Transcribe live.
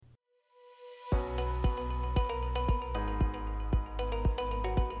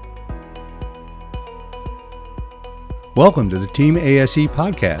Welcome to the Team ASE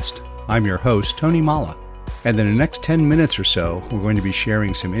podcast. I'm your host, Tony Mala, and in the next 10 minutes or so, we're going to be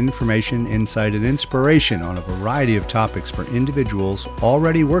sharing some information, insight, and inspiration on a variety of topics for individuals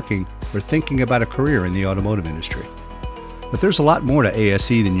already working or thinking about a career in the automotive industry. But there's a lot more to ASE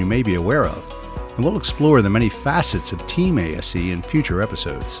than you may be aware of, and we'll explore the many facets of Team ASE in future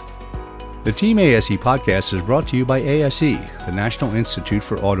episodes. The Team ASE podcast is brought to you by ASE, the National Institute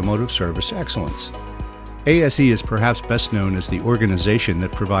for Automotive Service Excellence. ASE is perhaps best known as the organization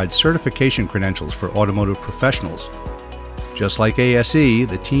that provides certification credentials for automotive professionals. Just like ASE,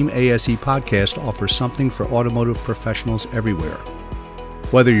 the Team ASE podcast offers something for automotive professionals everywhere.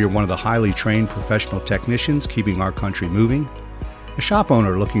 Whether you're one of the highly trained professional technicians keeping our country moving, a shop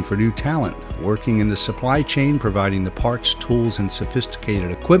owner looking for new talent, working in the supply chain providing the parts, tools, and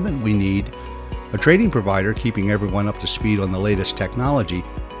sophisticated equipment we need, a training provider keeping everyone up to speed on the latest technology,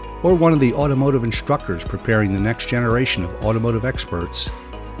 or one of the automotive instructors preparing the next generation of automotive experts,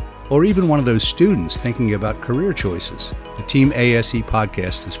 or even one of those students thinking about career choices, the Team ASE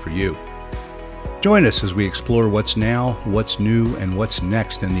podcast is for you. Join us as we explore what's now, what's new, and what's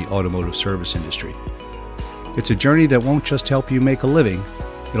next in the automotive service industry. It's a journey that won't just help you make a living,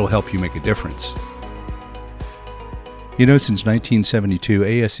 it'll help you make a difference. You know, since 1972,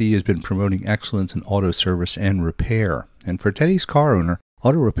 ASE has been promoting excellence in auto service and repair, and for today's car owner,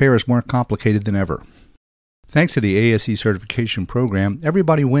 auto repair is more complicated than ever. Thanks to the ASE certification program,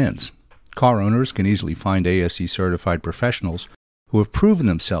 everybody wins. Car owners can easily find ASE certified professionals who have proven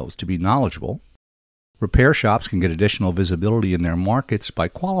themselves to be knowledgeable. Repair shops can get additional visibility in their markets by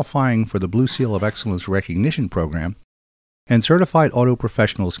qualifying for the Blue Seal of Excellence recognition program. And certified auto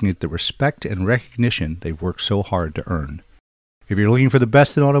professionals can get the respect and recognition they've worked so hard to earn. If you're looking for the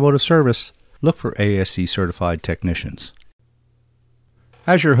best in automotive service, look for ASE certified technicians.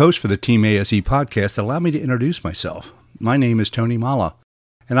 As your host for the Team ASE podcast, allow me to introduce myself. My name is Tony Mala,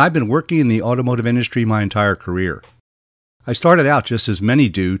 and I've been working in the automotive industry my entire career. I started out just as many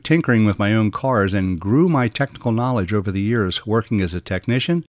do, tinkering with my own cars, and grew my technical knowledge over the years working as a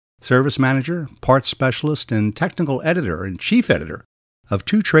technician, service manager, parts specialist, and technical editor and chief editor of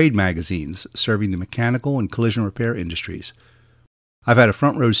 2 trade magazines serving the mechanical and collision repair industries. I've had a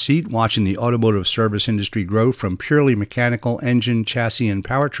front row seat watching the automotive service industry grow from purely mechanical engine, chassis, and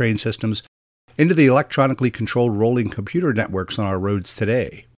powertrain systems into the electronically controlled rolling computer networks on our roads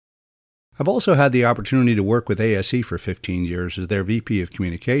today. I've also had the opportunity to work with ASE for 15 years as their VP of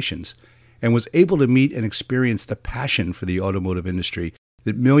Communications and was able to meet and experience the passion for the automotive industry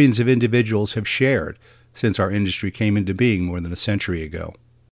that millions of individuals have shared since our industry came into being more than a century ago.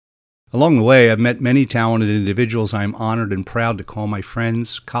 Along the way, I've met many talented individuals I'm honored and proud to call my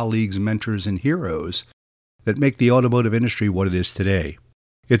friends, colleagues, mentors, and heroes that make the automotive industry what it is today.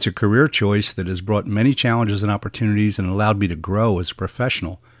 It's a career choice that has brought many challenges and opportunities and allowed me to grow as a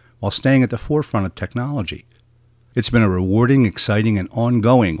professional while staying at the forefront of technology. It's been a rewarding, exciting, and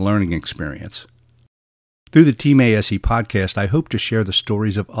ongoing learning experience. Through the Team ASE podcast, I hope to share the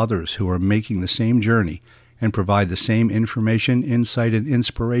stories of others who are making the same journey and provide the same information, insight, and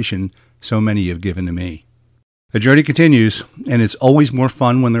inspiration so many have given to me. The journey continues, and it's always more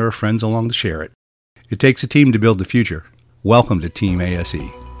fun when there are friends along to share it. It takes a team to build the future. Welcome to Team ASE.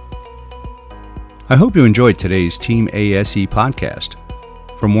 I hope you enjoyed today's Team ASE podcast.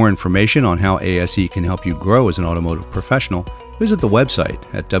 For more information on how ASE can help you grow as an automotive professional, visit the website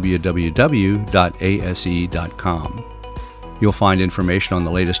at www.ase.com. You'll find information on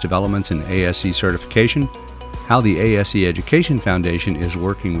the latest developments in ASE certification, how the ASE Education Foundation is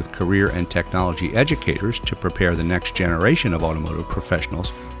working with career and technology educators to prepare the next generation of automotive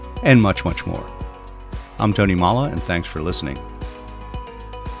professionals, and much, much more. I'm Tony Mala, and thanks for listening.